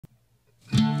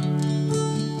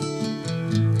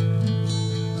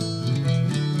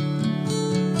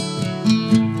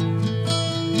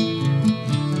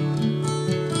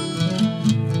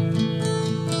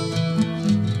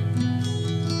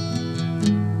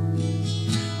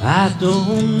I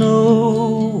don't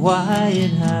know why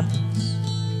it happens,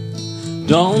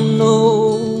 don't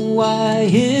know why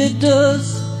it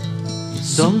does.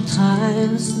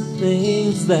 Sometimes the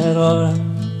things that are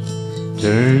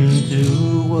turn to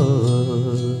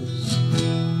worse.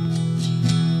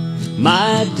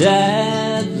 My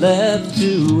dad left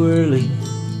too early,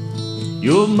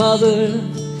 your mother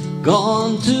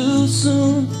gone too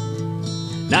soon.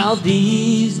 Now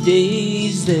these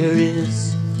days there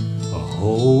is a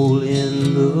hole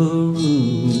in the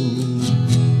room.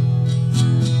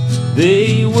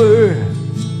 They were,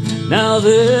 now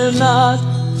they're not,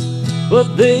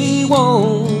 but they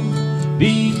won't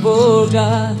be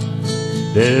forgot.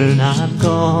 They're not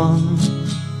gone,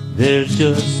 they're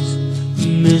just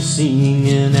missing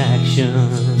in action.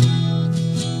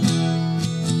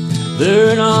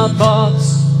 They're in our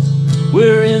thoughts,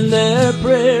 we're in their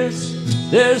prayers.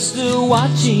 They're still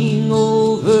watching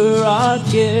over our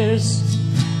cares.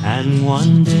 And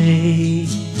one day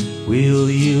we'll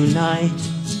unite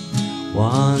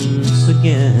once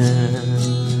again.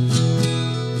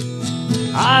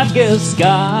 I guess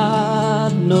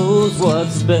God knows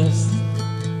what's best.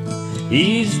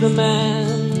 He's the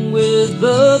man with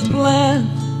the plan.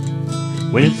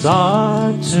 When it's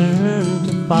our turn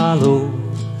to follow,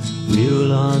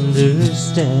 we'll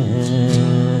understand.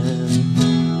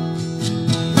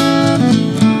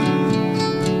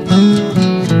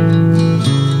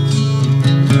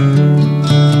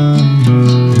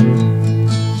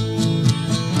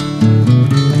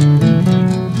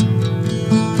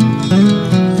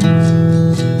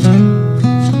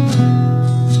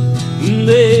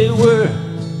 They were,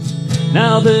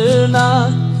 now they're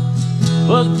not,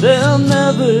 but they'll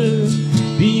never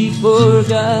be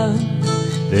forgot.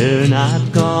 They're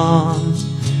not gone,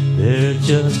 they're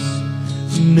just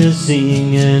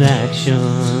missing in action.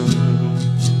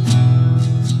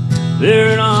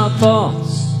 They're in our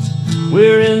thoughts,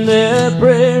 we're in their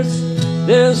prayers.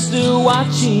 They're still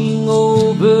watching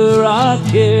over our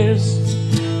cares.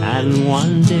 And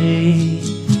one day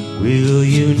we'll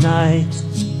unite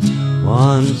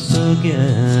once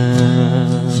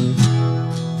again.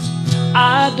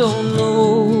 I don't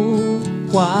know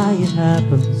why it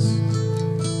happens,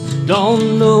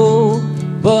 don't know,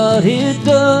 but it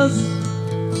does.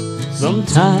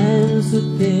 Sometimes the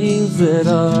things that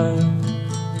are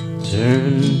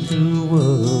turn to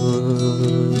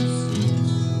words.